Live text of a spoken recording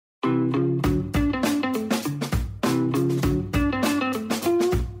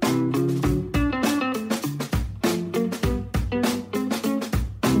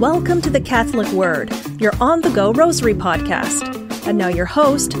Welcome to the Catholic Word, your on-the-go rosary podcast. And now your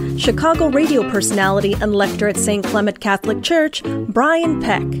host, Chicago radio personality and lector at St. Clement Catholic Church, Brian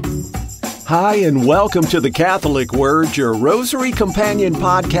Peck. Hi, and welcome to the Catholic Word, your rosary companion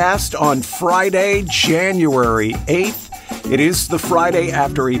podcast on Friday, January 8th. It is the Friday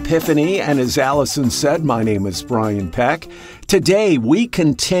after Epiphany, and as Allison said, my name is Brian Peck. Today, we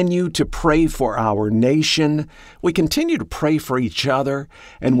continue to pray for our nation, we continue to pray for each other,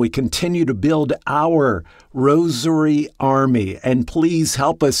 and we continue to build our rosary army. And please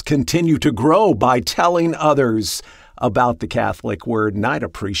help us continue to grow by telling others about the Catholic Word, and I'd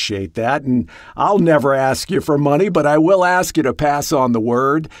appreciate that. And I'll never ask you for money, but I will ask you to pass on the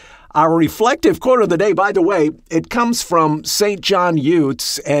word. Our reflective quote of the day, by the way, it comes from St. John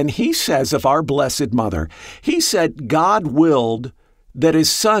Eudes, and he says of our Blessed Mother, he said, God willed that his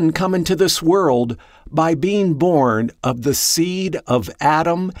Son come into this world by being born of the seed of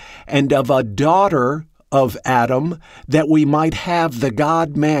Adam and of a daughter of Adam, that we might have the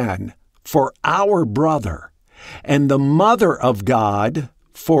God-man for our brother, and the Mother of God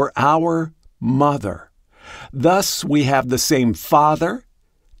for our mother. Thus we have the same Father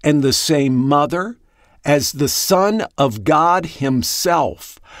and the same Mother as the Son of God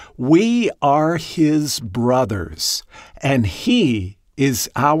himself. We are his brothers, and he is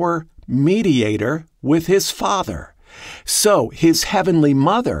our mediator with his Father. So his heavenly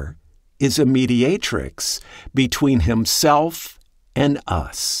Mother is a mediatrix between himself and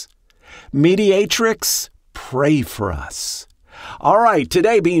us. Mediatrix, pray for us. All right,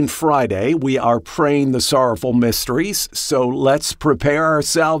 today being Friday, we are praying the Sorrowful Mysteries, so let's prepare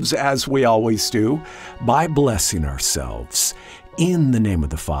ourselves as we always do by blessing ourselves in the name of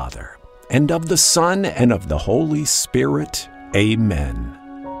the Father, and of the Son, and of the Holy Spirit. Amen.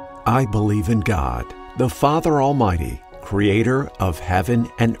 I believe in God, the Father Almighty, creator of heaven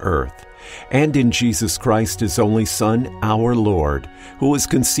and earth, and in Jesus Christ, his only Son, our Lord, who was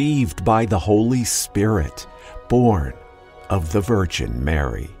conceived by the Holy Spirit, born of the Virgin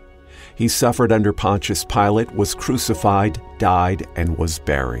Mary. He suffered under Pontius Pilate, was crucified, died, and was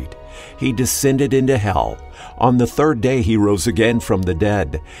buried. He descended into hell. On the third day he rose again from the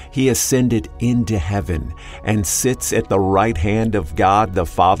dead. He ascended into heaven and sits at the right hand of God the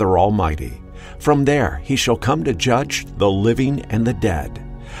Father Almighty. From there he shall come to judge the living and the dead.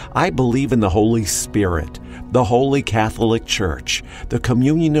 I believe in the Holy Spirit, the Holy Catholic Church, the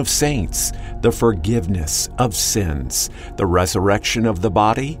communion of saints, the forgiveness of sins, the resurrection of the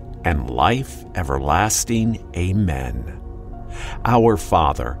body, and life everlasting. Amen. Our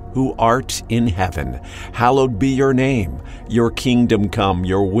Father, who art in heaven, hallowed be your name. Your kingdom come,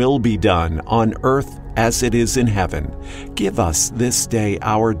 your will be done, on earth as it is in heaven. Give us this day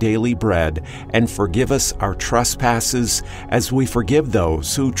our daily bread, and forgive us our trespasses, as we forgive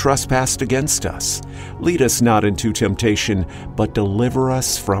those who trespass against us. Lead us not into temptation, but deliver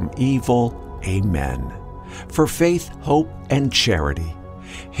us from evil. Amen. For faith, hope, and charity.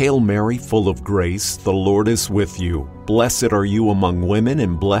 Hail Mary, full of grace, the Lord is with you. Blessed are you among women,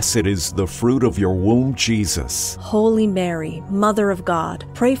 and blessed is the fruit of your womb, Jesus. Holy Mary, Mother of God,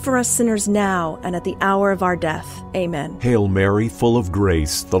 pray for us sinners now and at the hour of our death. Amen. Hail Mary, full of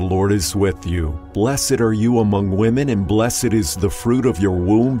grace, the Lord is with you. Blessed are you among women, and blessed is the fruit of your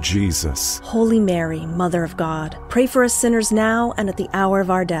womb, Jesus. Holy Mary, Mother of God, pray for us sinners now and at the hour of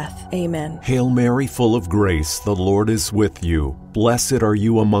our death. Amen. Hail Mary, full of grace, the Lord is with you. Blessed are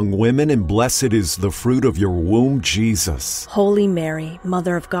you among women, and blessed is the fruit of your womb, Jesus. Holy Mary,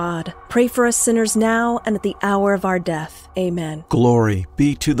 Mother of God, pray for us sinners now and at the hour of our death. Amen. Glory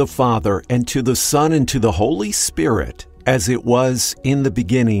be to the Father, and to the Son, and to the Holy Spirit, as it was in the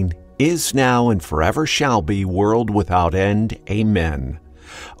beginning, is now, and forever shall be, world without end. Amen.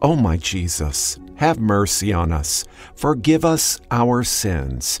 O my Jesus, have mercy on us. Forgive us our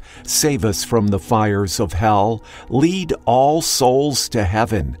sins. Save us from the fires of hell. Lead all souls to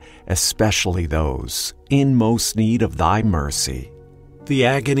heaven, especially those in most need of thy mercy. The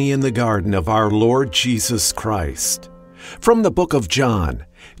agony in the garden of our Lord Jesus Christ. From the book of John,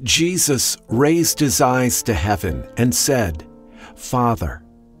 Jesus raised his eyes to heaven and said, Father,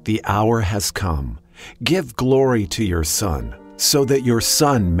 the hour has come. Give glory to your Son, so that your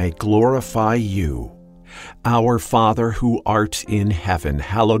Son may glorify you. Our Father, who art in heaven,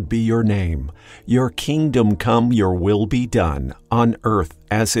 hallowed be your name. Your kingdom come, your will be done, on earth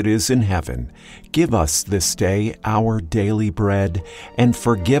as it is in heaven. Give us this day our daily bread, and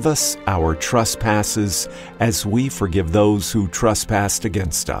forgive us our trespasses, as we forgive those who trespass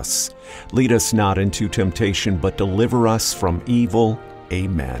against us. Lead us not into temptation, but deliver us from evil.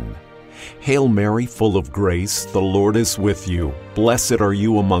 Amen. Hail Mary, full of grace, the Lord is with you. Blessed are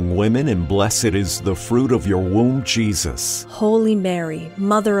you among women, and blessed is the fruit of your womb, Jesus. Holy Mary,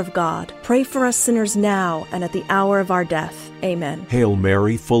 Mother of God, pray for us sinners now and at the hour of our death. Amen. Hail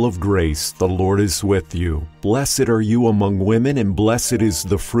Mary, full of grace, the Lord is with you. Blessed are you among women, and blessed is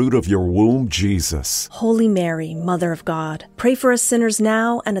the fruit of your womb, Jesus. Holy Mary, Mother of God, pray for us sinners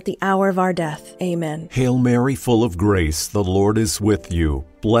now and at the hour of our death. Amen. Hail Mary, full of grace, the Lord is with you.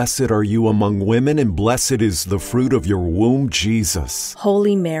 Blessed are you among women, and blessed is the fruit of your womb, Jesus.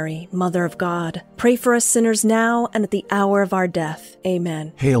 Holy Mary, Mother of God, pray for us sinners now and at the hour of our death.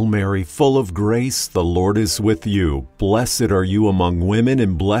 Amen. Hail Mary, full of grace, the Lord is with you. Blessed are you among women,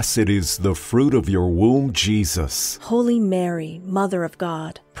 and blessed is the fruit of your womb, Jesus. Holy Mary, Mother of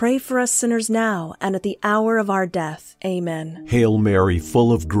God, pray for us sinners now and at the hour of our death. Amen. Hail Mary,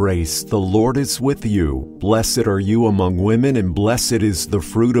 full of grace, the Lord is with you. Blessed are you among women, and blessed is the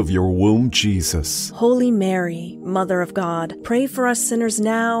fruit of your womb, Jesus. Holy Mary, Mother of God, pray for us sinners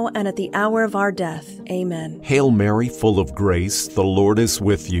now and at the hour of our death. Amen. Hail Mary, full of grace, the Lord is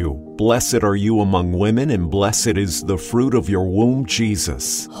with you. Blessed are you among women, and blessed is the fruit of your womb,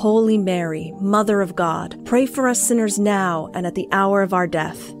 Jesus. Holy Mary, Mother of God, pray for us sinners now and at the hour of our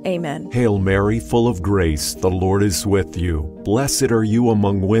death. Amen. Hail Mary, full of grace, the Lord is with you. Blessed are you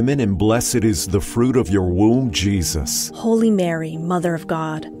among women, and blessed is the fruit of your womb, Jesus. Holy Mary, Mother of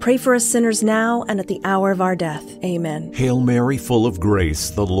God, pray for us sinners now and at the hour of our death. Amen. Hail Mary, full of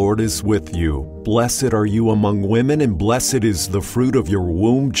grace, the Lord is with you. Blessed are you among women, and blessed is the fruit of your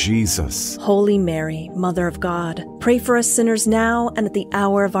womb, Jesus. Holy Mary, Mother of God, pray for us sinners now and at the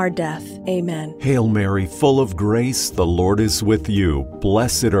hour of our death. Amen. Hail Mary, full of grace, the Lord is with you.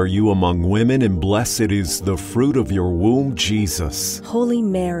 Blessed are you among women, and blessed is the fruit of your womb, Jesus. Holy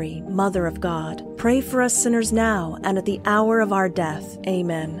Mary, Mother of God, pray for us sinners now and at the hour of our death.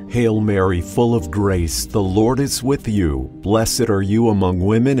 Amen. Hail Mary, full of grace, the Lord is with you. Blessed are you among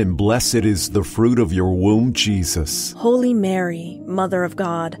women, and blessed is the fruit of your womb, Jesus. Holy Mary, Mother of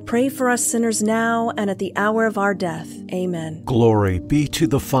God, pray for us sinners now and at the hour of our death. Amen. Glory be to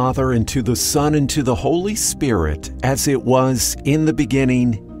the Father, and to the Son, and to the Holy Spirit, as it was in the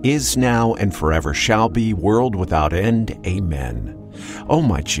beginning, is now, and forever shall be, world without end. Amen. O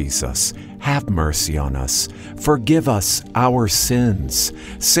my Jesus, have mercy on us. Forgive us our sins.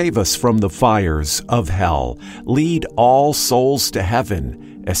 Save us from the fires of hell. Lead all souls to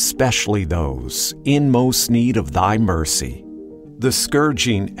heaven, especially those in most need of thy mercy. The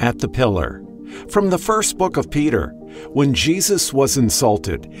scourging at the pillar. From the first book of Peter, when Jesus was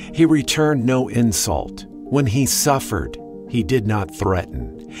insulted, he returned no insult. When he suffered, he did not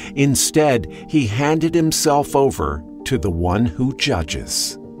threaten. Instead, he handed himself over to the one who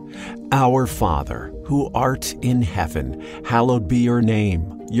judges. Our Father, who art in heaven, hallowed be your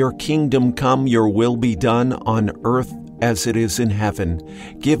name. Your kingdom come, your will be done on earth as it is in heaven.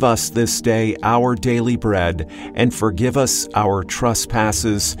 Give us this day our daily bread, and forgive us our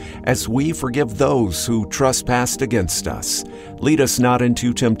trespasses, as we forgive those who trespass against us. Lead us not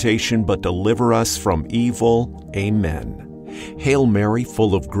into temptation, but deliver us from evil. Amen. Hail Mary,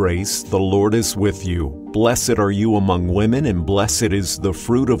 full of grace, the Lord is with you. Blessed are you among women, and blessed is the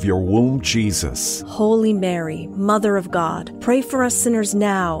fruit of your womb, Jesus. Holy Mary, Mother of God, pray for us sinners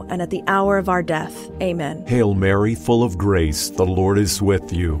now and at the hour of our death. Amen. Hail Mary, full of grace, the Lord is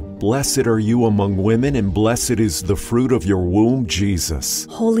with you. Blessed are you among women, and blessed is the fruit of your womb, Jesus.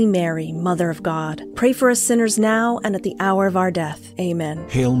 Holy Mary, Mother of God, pray for us sinners now and at the hour of our death. Amen.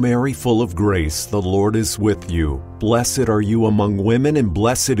 Hail Mary, full of grace, the Lord is with you. Blessed are you among women, and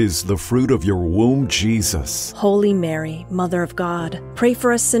blessed is the fruit of your womb, Jesus. Holy Mary, Mother of God, pray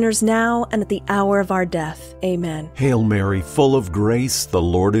for us sinners now and at the hour of our death. Amen. Hail Mary, full of grace, the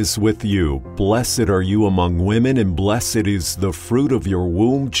Lord is with you. Blessed are you among women, and blessed is the fruit of your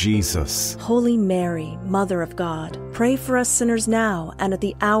womb, Jesus. Holy Mary, Mother of God, pray for us sinners now and at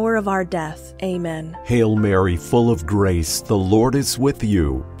the hour of our death. Amen. Hail Mary, full of grace, the Lord is with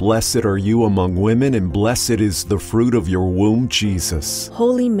you. Blessed are you among women, and blessed is the fruit of your womb, Jesus.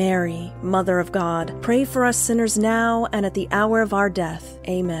 Holy Mary, Mother of God, pray for us sinners now and at the hour of our death.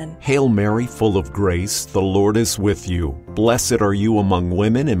 Amen. Hail Mary, full of grace, the Lord is with you. Blessed are you among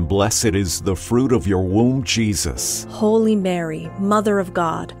women, and blessed is the fruit of your womb, Jesus. Holy Mary, Mother of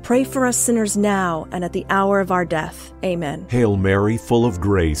God, pray for us sinners now and at the hour of our death. Amen. Hail Mary, full of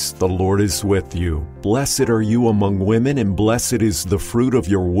grace, the Lord is with you. Blessed are you among women, and blessed is the fruit of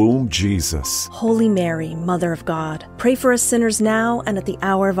your womb, Jesus. Holy Mary, Mother of God, pray for us sinners now and at the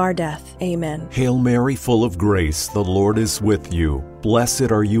hour of our death. Amen. Hail Mary, full of grace, the Lord is with you.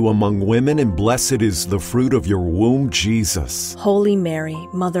 Blessed are you among women, and blessed is the fruit of your womb, Jesus. Holy Mary,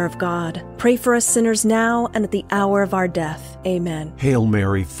 Mother of God, pray for us sinners now and at the hour of our death. Amen. Hail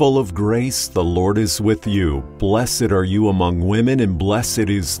Mary, full of grace, the Lord is with you. Blessed are you among women, and blessed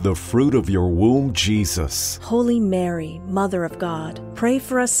is the fruit of your womb, Jesus. Holy Mary, Mother of God, pray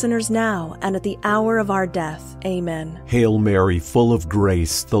for us sinners now and at the hour of our death. Amen. Hail Mary, full of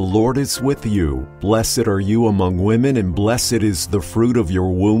grace, the Lord is with you. Blessed are you among women, and blessed is the fruit of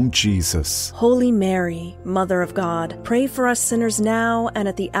your womb, Jesus. Holy Mary, Mother of God, pray for us sinners now and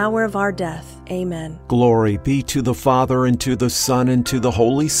at the hour of our death. Amen. Glory be to the Father, and to the Son, and to the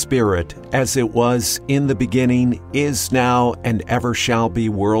Holy Spirit, as it was in the beginning, is now, and ever shall be,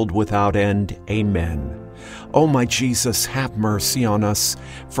 world without end. Amen. O my Jesus, have mercy on us.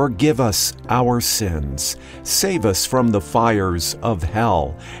 Forgive us our sins. Save us from the fires of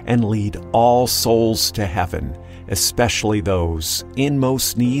hell, and lead all souls to heaven, especially those in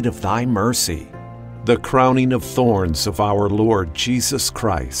most need of thy mercy. The crowning of thorns of our Lord Jesus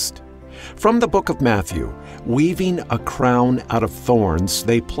Christ. From the book of Matthew, weaving a crown out of thorns,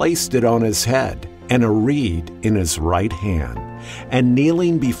 they placed it on his head, and a reed in his right hand. And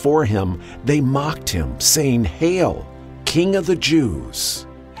kneeling before him, they mocked him, saying, Hail, King of the Jews!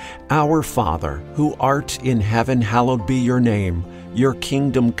 Our Father, who art in heaven, hallowed be your name. Your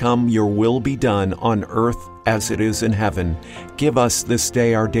kingdom come, your will be done, on earth as it is in heaven. Give us this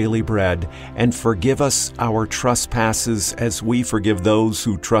day our daily bread, and forgive us our trespasses as we forgive those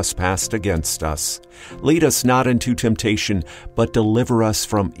who trespass against us. Lead us not into temptation, but deliver us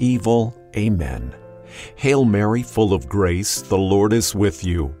from evil. Amen. Hail Mary, full of grace, the Lord is with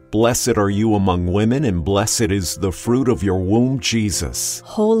you. Blessed are you among women, and blessed is the fruit of your womb, Jesus.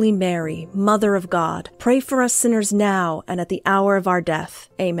 Holy Mary, Mother of God, pray for us sinners now and at the hour of our death.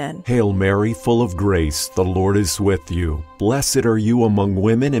 Amen. Hail Mary, full of grace, the Lord is with you. Blessed are you among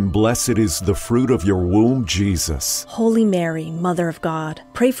women, and blessed is the fruit of your womb, Jesus. Holy Mary, Mother of God,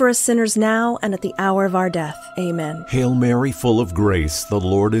 pray for us sinners now and at the hour of our death. Amen. Hail Mary, full of grace, the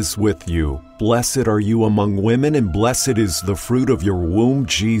Lord is with you. Blessed are you among women, and blessed is the fruit of your womb,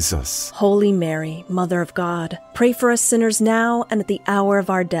 Jesus. Holy Mary, Mother of God, pray for us sinners now and at the hour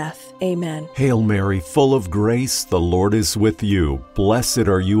of our death. Amen. Hail Mary, full of grace, the Lord is with you. Blessed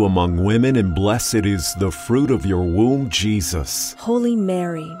are you among women, and blessed is the fruit of your womb, Jesus. Holy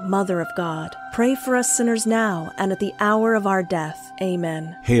Mary, Mother of God, pray for us sinners now and at the hour of our death.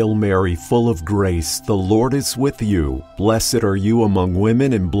 Amen. Hail Mary, full of grace, the Lord is with you. Blessed are you among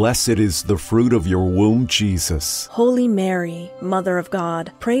women, and blessed is the fruit of your womb, Jesus. Holy Mary, Mother of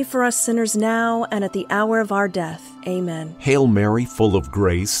God, pray for us sinners now and at the hour of our death. Amen. Hail Mary, full of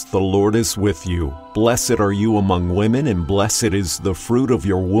grace, the Lord is with you. Blessed are you among women, and blessed is the fruit of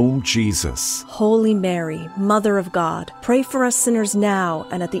your womb, Jesus. Holy Mary, Mother of God, pray for us sinners now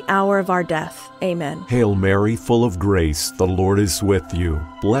and at the hour of our death. Amen. Hail Mary, full of grace, the Lord is with you.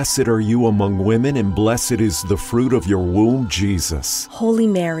 Blessed are you among women, and blessed is the fruit of your womb, Jesus. Holy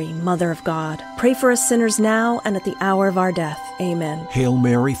Mary, Mother of God, pray for us sinners now and at the hour of our death. Amen. Hail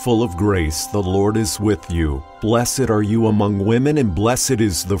Mary, full of grace, the Lord is with you. Blessed are you among women, and blessed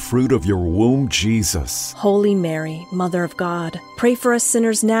is the fruit of your womb, Jesus. Holy Mary, Mother of God, pray for us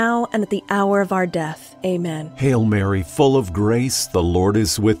sinners now and at the hour of our death. Amen. Hail Mary, full of grace, the Lord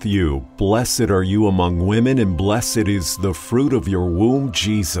is with you. Blessed are you among women, and blessed is the fruit of your womb,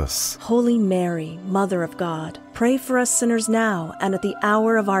 Jesus. Holy Mary, Mother of God, pray for us sinners now and at the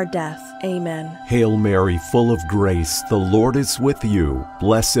hour of our death. Amen. Hail Mary, full of grace, the Lord is with you.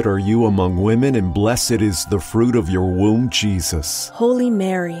 Blessed are you among women, and blessed is the fruit of your womb, Jesus. Holy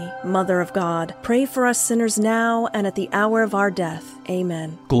Mary, Mother of God, pray for us sinners now and at the hour of our death.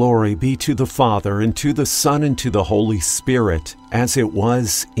 Amen. Glory be to the Father, and to the Son, and to the Holy Spirit, as it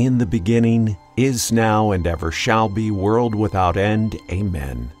was in the beginning, is now, and ever shall be, world without end.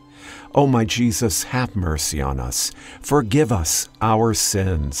 Amen. O my Jesus, have mercy on us. Forgive us our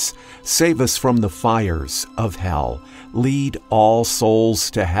sins. Save us from the fires of hell. Lead all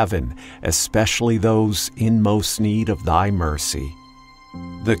souls to heaven, especially those in most need of thy mercy.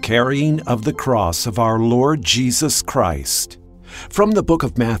 The carrying of the cross of our Lord Jesus Christ. From the book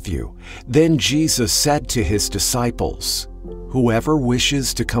of Matthew, then Jesus said to his disciples, Whoever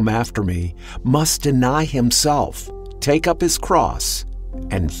wishes to come after me must deny himself, take up his cross,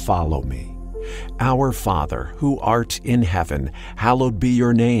 and follow me. Our Father, who art in heaven, hallowed be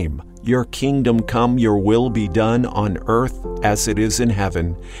your name. Your kingdom come, your will be done on earth as it is in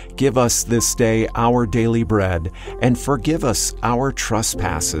heaven. Give us this day our daily bread, and forgive us our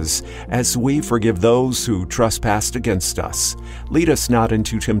trespasses, as we forgive those who trespass against us. Lead us not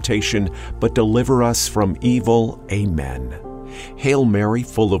into temptation, but deliver us from evil. Amen. Hail Mary,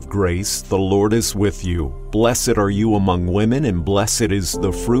 full of grace, the Lord is with you. Blessed are you among women, and blessed is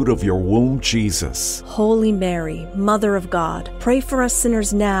the fruit of your womb, Jesus. Holy Mary, Mother of God, pray for us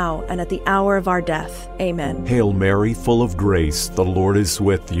sinners now and at the hour of our death. Amen. Hail Mary, full of grace, the Lord is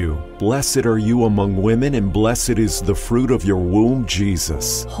with you. Blessed are you among women, and blessed is the fruit of your womb,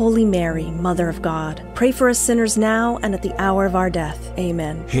 Jesus. Holy Mary, Mother of God, pray for us sinners now and at the hour of our death.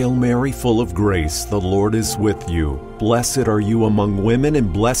 Amen. Hail Mary, full of grace, the Lord is with you. Blessed are you among women,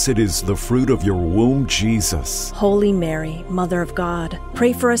 and blessed is the fruit of your womb, Jesus. Holy Mary, Mother of God,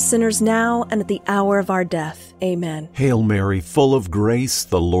 pray for us sinners now and at the hour of our death. Amen. Hail Mary, full of grace,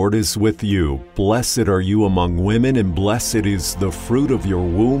 the Lord is with you. Blessed are you among women, and blessed is the fruit of your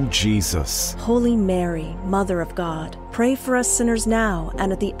womb, Jesus. Holy Mary, Mother of God, pray for us sinners now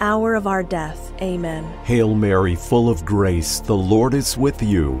and at the hour of our death. Amen. Hail Mary, full of grace, the Lord is with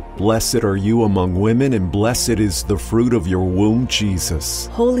you. Blessed are you among women, and blessed is the fruit of your womb, Jesus.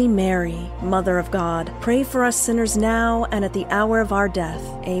 Holy Mary, Mother of God, pray for us sinners now and at the hour of our death.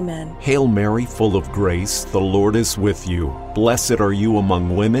 Amen. Hail Mary, full of grace, the Lord is with you. Blessed are you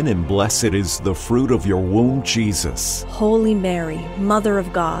among women, and blessed is the fruit of your womb, Jesus. Holy Mary, Mother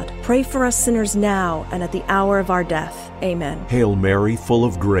of God, pray for us sinners now and at the hour of our death. Amen. Hail Mary, full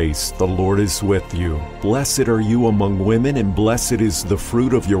of grace, the Lord is with you. Blessed are you among women, and blessed is the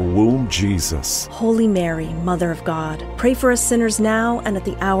fruit of your womb, Jesus. Holy Mary, Mother of God, pray for us sinners now and at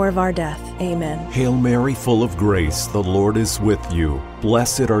the hour of our death. Amen. Hail Mary, full of grace, the Lord is with you.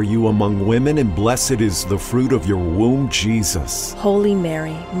 Blessed are you among women, and blessed is the fruit of your womb, Jesus. Holy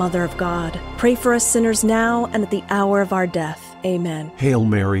Mary, Mother of God, pray for us sinners now and at the hour of our death. Amen. Hail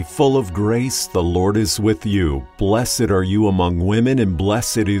Mary, full of grace, the Lord is with you. Blessed are you among women, and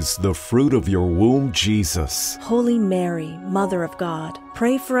blessed is the fruit of your womb, Jesus. Holy Mary, Mother of God,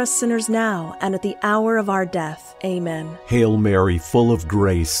 pray for us sinners now and at the hour of our death. Amen. Hail Mary, full of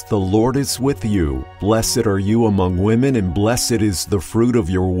grace, the Lord is with you. Blessed are you among women, and blessed is the fruit of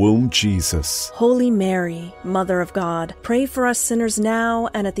your womb, Jesus. Holy Mary, Mother of God, pray for us sinners now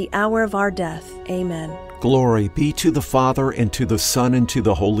and at the hour of our death. Amen. Glory be to the Father, and to the Son, and to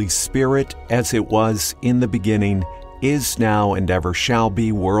the Holy Spirit, as it was in the beginning, is now, and ever shall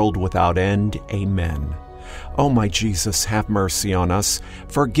be, world without end. Amen. O my Jesus, have mercy on us.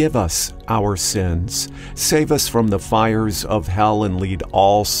 Forgive us our sins. Save us from the fires of hell, and lead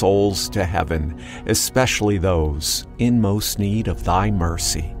all souls to heaven, especially those in most need of thy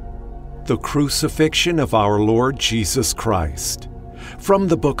mercy. The Crucifixion of our Lord Jesus Christ. From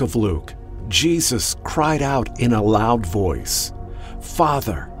the book of Luke. Jesus cried out in a loud voice,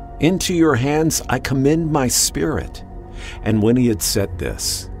 "Father, into your hands I commend my spirit." And when he had said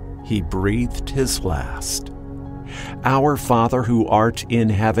this, he breathed his last. Our Father who art in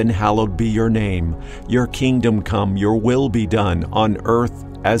heaven, hallowed be your name. Your kingdom come, your will be done, on earth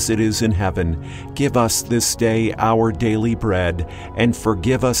as it is in heaven. Give us this day our daily bread, and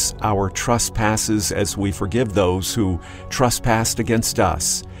forgive us our trespasses as we forgive those who trespass against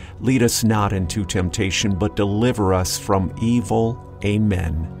us. Lead us not into temptation, but deliver us from evil.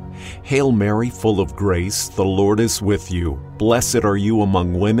 Amen. Hail Mary, full of grace, the Lord is with you. Blessed are you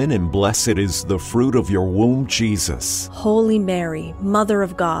among women, and blessed is the fruit of your womb, Jesus. Holy Mary, Mother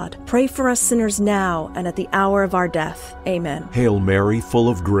of God, pray for us sinners now and at the hour of our death. Amen. Hail Mary, full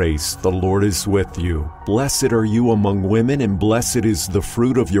of grace, the Lord is with you. Blessed are you among women, and blessed is the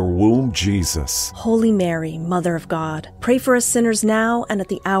fruit of your womb, Jesus. Holy Mary, Mother of God, pray for us sinners now and at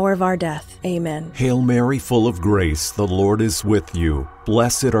the hour of our death. Amen. Hail Mary, full of grace, the Lord is with you.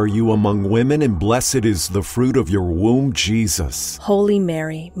 Blessed are you among women, and blessed is the fruit of your womb, Jesus. Holy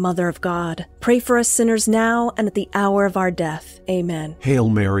Mary, Mother of God, pray for us sinners now and at the hour of our death. Amen. Hail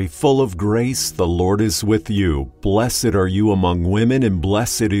Mary, full of grace, the Lord is with you. Blessed are you among women, and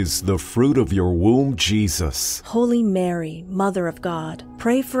blessed is the fruit of your womb, Jesus. Holy Mary, Mother of God,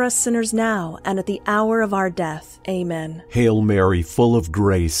 pray for us sinners now and at the hour of our death. Amen. Hail Mary, full of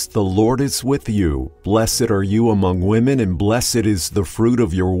grace, the Lord is with you. Blessed are you among women, and blessed is the fruit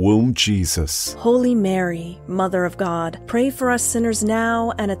of your womb, Jesus. Holy Mary, Mother of God, pray for us sinners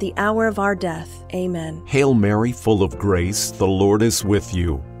now and at the hour of our death. Amen. Hail Mary, full of grace, the Lord is with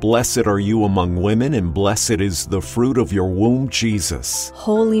you. Blessed are you among women, and blessed is the fruit of your womb, Jesus.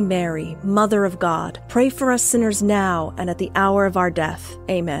 Holy Mary, Mother of God, pray for us sinners now and at the hour of our death.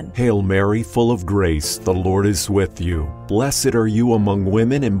 Amen. Hail Mary, full of grace, the Lord is with you. Blessed are you among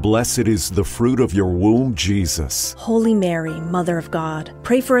women, and blessed is the fruit of your womb, Jesus. Holy Mary, Mother of God,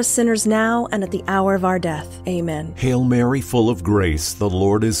 pray for us sinners now and at the hour of our death. Amen. Hail Mary, full of grace, the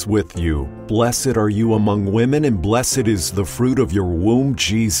Lord is with you. Blessed are you among women, and blessed is the fruit of your womb,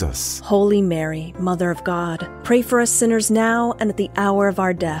 Jesus. Jesus. Holy Mary, Mother of God, pray for us sinners now and at the hour of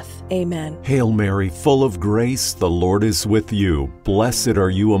our death. Amen. Hail Mary, full of grace, the Lord is with you. Blessed are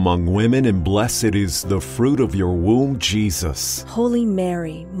you among women, and blessed is the fruit of your womb, Jesus. Holy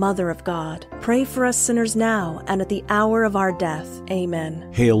Mary, Mother of God, pray for us sinners now and at the hour of our death. Amen.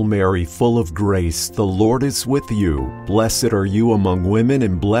 Hail Mary, full of grace, the Lord is with you. Blessed are you among women,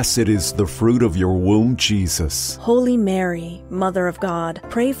 and blessed is the fruit of your womb, Jesus. Holy Mary, Mother of God,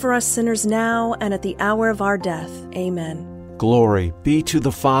 pray for us sinners now and at the hour of our death. Amen. Glory be to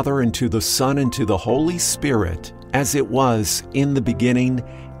the Father, and to the Son, and to the Holy Spirit, as it was in the beginning,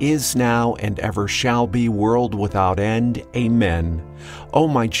 is now, and ever shall be, world without end. Amen. O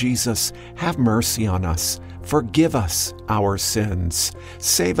my Jesus, have mercy on us. Forgive us our sins.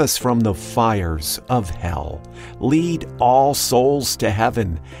 Save us from the fires of hell. Lead all souls to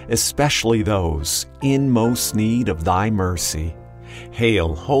heaven, especially those in most need of thy mercy.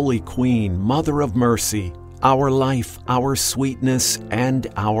 Hail, Holy Queen, Mother of Mercy, our life, our sweetness, and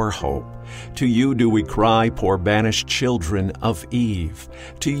our hope. To you do we cry, poor banished children of Eve.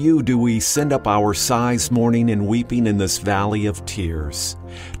 To you do we send up our sighs, mourning and weeping in this valley of tears.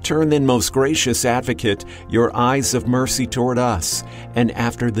 Turn then, most gracious Advocate, your eyes of mercy toward us, and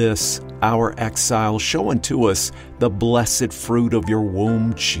after this, our exile, show unto us the blessed fruit of your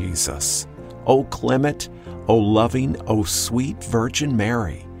womb, Jesus. O clement, O loving, O sweet Virgin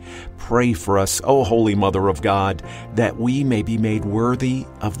Mary, pray for us, O Holy Mother of God, that we may be made worthy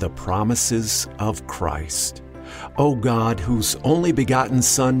of the promises of Christ. O God, whose only begotten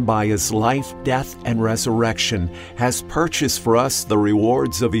Son, by his life, death, and resurrection, has purchased for us the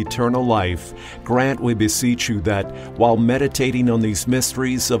rewards of eternal life, grant, we beseech you, that, while meditating on these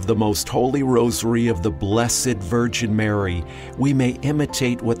mysteries of the most holy rosary of the Blessed Virgin Mary, we may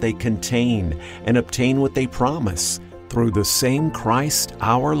imitate what they contain and obtain what they promise. Through the same Christ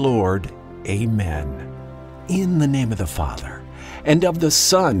our Lord. Amen. In the name of the Father, and of the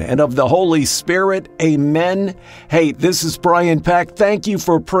Son, and of the Holy Spirit. Amen. Hey, this is Brian Peck. Thank you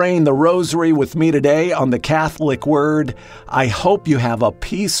for praying the rosary with me today on the Catholic Word. I hope you have a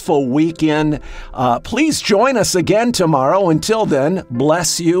peaceful weekend. Please join us again tomorrow. Until then,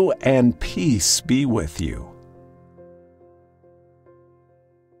 bless you and peace be with you.